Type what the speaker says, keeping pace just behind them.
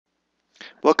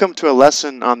Welcome to a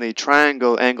lesson on the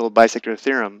triangle angle bisector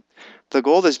theorem. The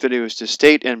goal of this video is to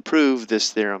state and prove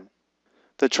this theorem.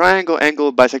 The triangle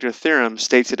angle bisector theorem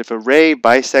states that if a ray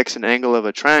bisects an angle of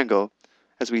a triangle,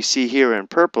 as we see here in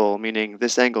purple, meaning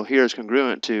this angle here is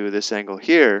congruent to this angle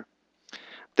here,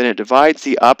 then it divides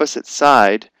the opposite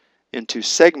side into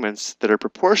segments that are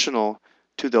proportional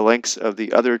to the lengths of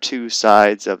the other two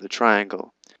sides of the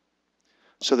triangle.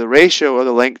 So the ratio of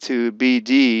the length to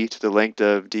BD to the length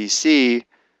of DC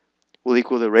will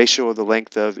equal the ratio of the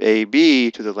length of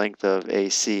AB to the length of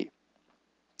AC.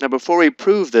 Now before we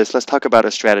prove this, let's talk about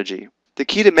a strategy. The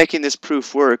key to making this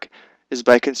proof work is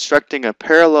by constructing a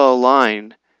parallel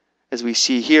line, as we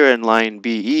see here in line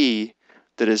BE,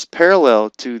 that is parallel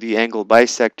to the angle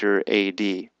bisector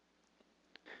AD.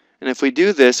 And if we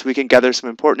do this, we can gather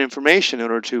some important information in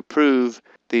order to prove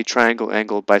the triangle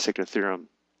angle bisector theorem.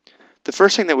 The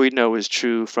first thing that we know is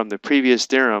true from the previous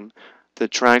theorem, the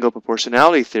triangle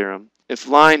proportionality theorem. If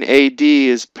line AD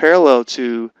is parallel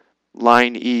to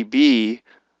line EB,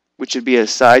 which would be a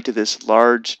side to this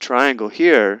large triangle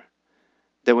here,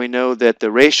 then we know that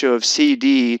the ratio of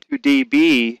CD to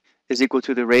DB is equal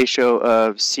to the ratio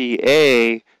of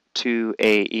CA to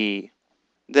AE.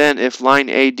 Then if line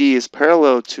AD is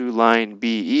parallel to line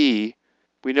BE,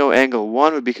 we know angle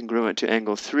 1 would be congruent to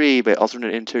angle 3 by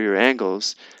alternate interior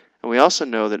angles, and we also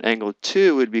know that angle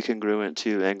 2 would be congruent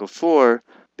to angle 4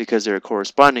 because they're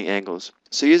corresponding angles.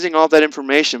 So using all that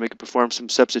information, we can perform some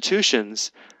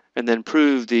substitutions and then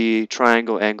prove the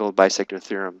triangle angle bisector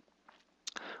theorem.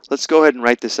 Let's go ahead and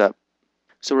write this up.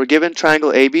 So we're given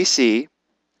triangle ABC,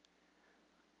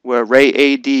 where ray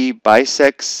AD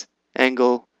bisects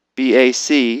angle BAC,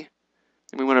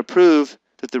 and we want to prove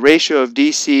that the ratio of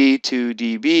DC to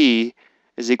DB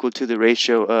is equal to the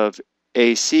ratio of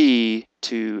AC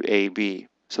to AB.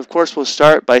 So of course we'll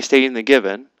start by stating the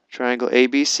given, triangle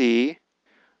ABC,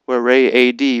 where ray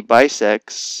AD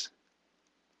bisects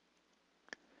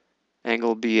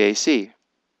angle BAC.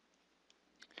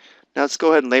 Now let's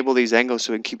go ahead and label these angles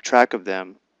so we can keep track of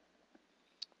them.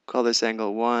 Call this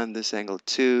angle 1, this angle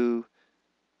 2,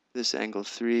 this angle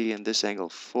 3, and this angle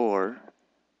 4.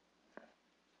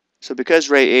 So because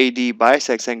ray AD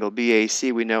bisects angle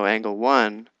BAC, we know angle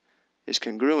 1 is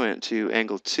congruent to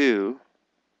angle 2.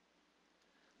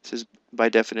 This is by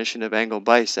definition of angle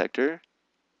bisector.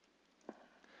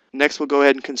 Next we'll go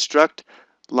ahead and construct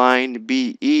line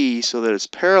BE so that it's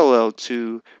parallel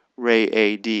to ray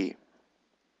AD.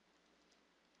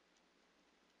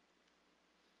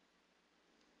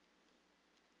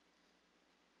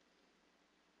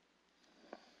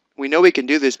 We know we can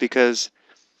do this because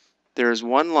there is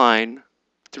one line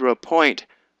through a point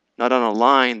not on a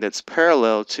line that's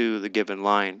parallel to the given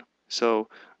line. So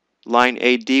line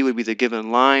AD would be the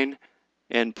given line,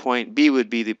 and point B would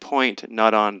be the point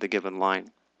not on the given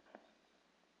line.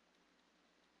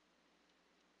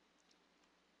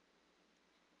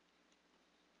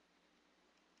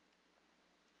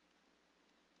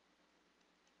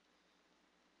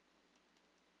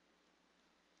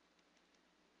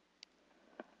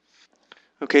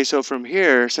 Okay, so from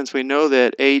here, since we know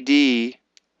that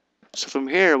from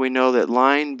here we know that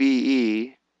line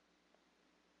BE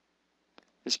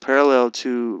is parallel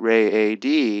to ray AD.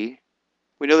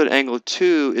 We know that angle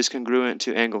 2 is congruent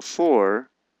to angle 4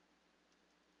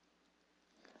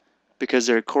 because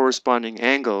they're corresponding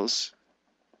angles.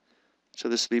 So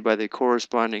this would be by the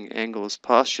corresponding angles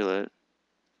postulate.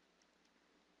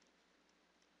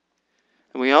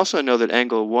 And we also know that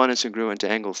angle 1 is congruent to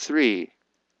angle 3.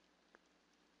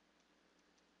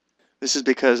 This is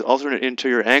because alternate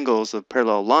interior angles of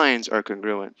parallel lines are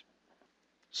congruent.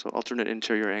 So alternate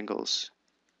interior angles.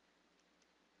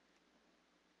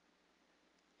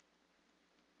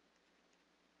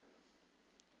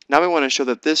 Now we want to show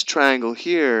that this triangle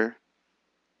here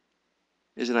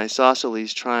is an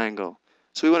isosceles triangle.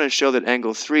 So we want to show that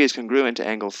angle 3 is congruent to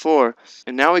angle 4.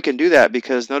 And now we can do that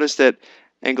because notice that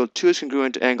angle 2 is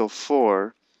congruent to angle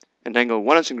 4, and angle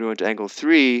 1 is congruent to angle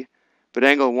 3, but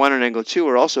angle 1 and angle 2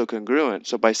 are also congruent.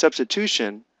 So by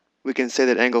substitution, we can say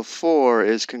that angle 4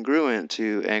 is congruent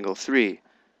to angle 3.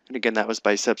 And again, that was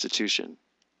by substitution.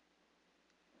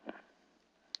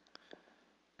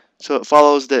 So it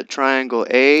follows that triangle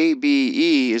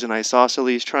ABE is an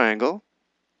isosceles triangle.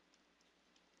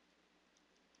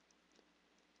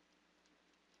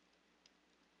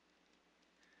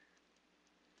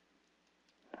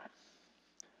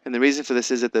 And the reason for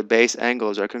this is that the base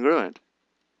angles are congruent.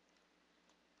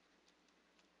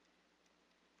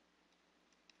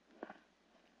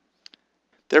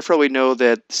 Therefore, we know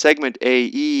that segment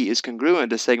AE is congruent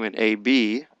to segment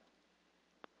AB.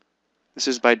 This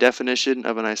is by definition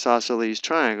of an isosceles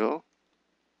triangle.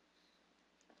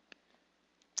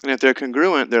 And if they're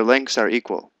congruent, their lengths are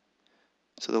equal.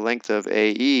 So the length of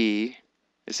AE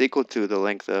is equal to the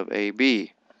length of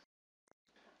AB.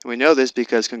 And we know this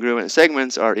because congruent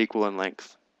segments are equal in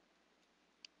length.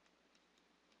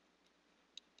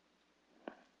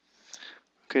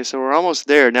 Okay, so we're almost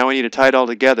there. Now we need to tie it all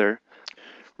together.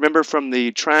 Remember from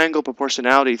the triangle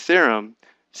proportionality theorem,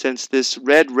 since this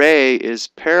red ray is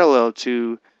parallel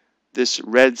to this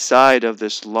red side of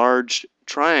this large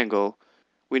triangle,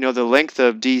 we know the length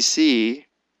of DC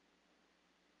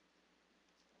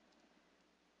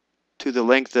to the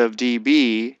length of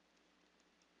DB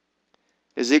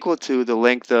is equal to the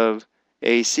length of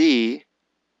AC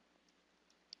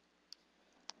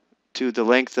to the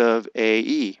length of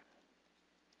AE.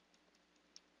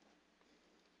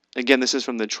 Again, this is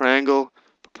from the triangle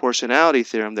proportionality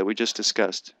theorem that we just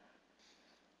discussed.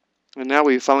 And now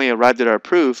we finally arrived at our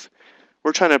proof.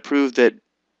 We're trying to prove that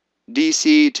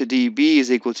DC to DB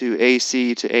is equal to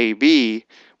AC to AB.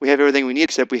 We have everything we need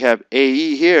except we have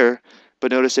AE here,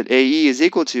 but notice that AE is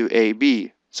equal to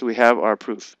AB, so we have our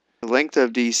proof. The length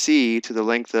of DC to the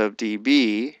length of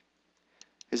DB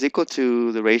is equal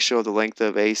to the ratio of the length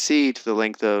of AC to the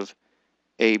length of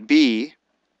AB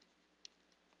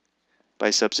by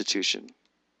substitution.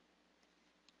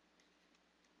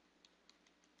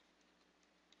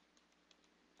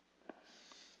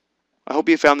 I hope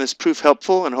you found this proof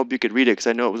helpful and I hope you could read it because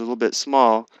I know it was a little bit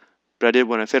small, but I did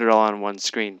want to fit it all on one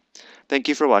screen. Thank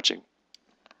you for watching.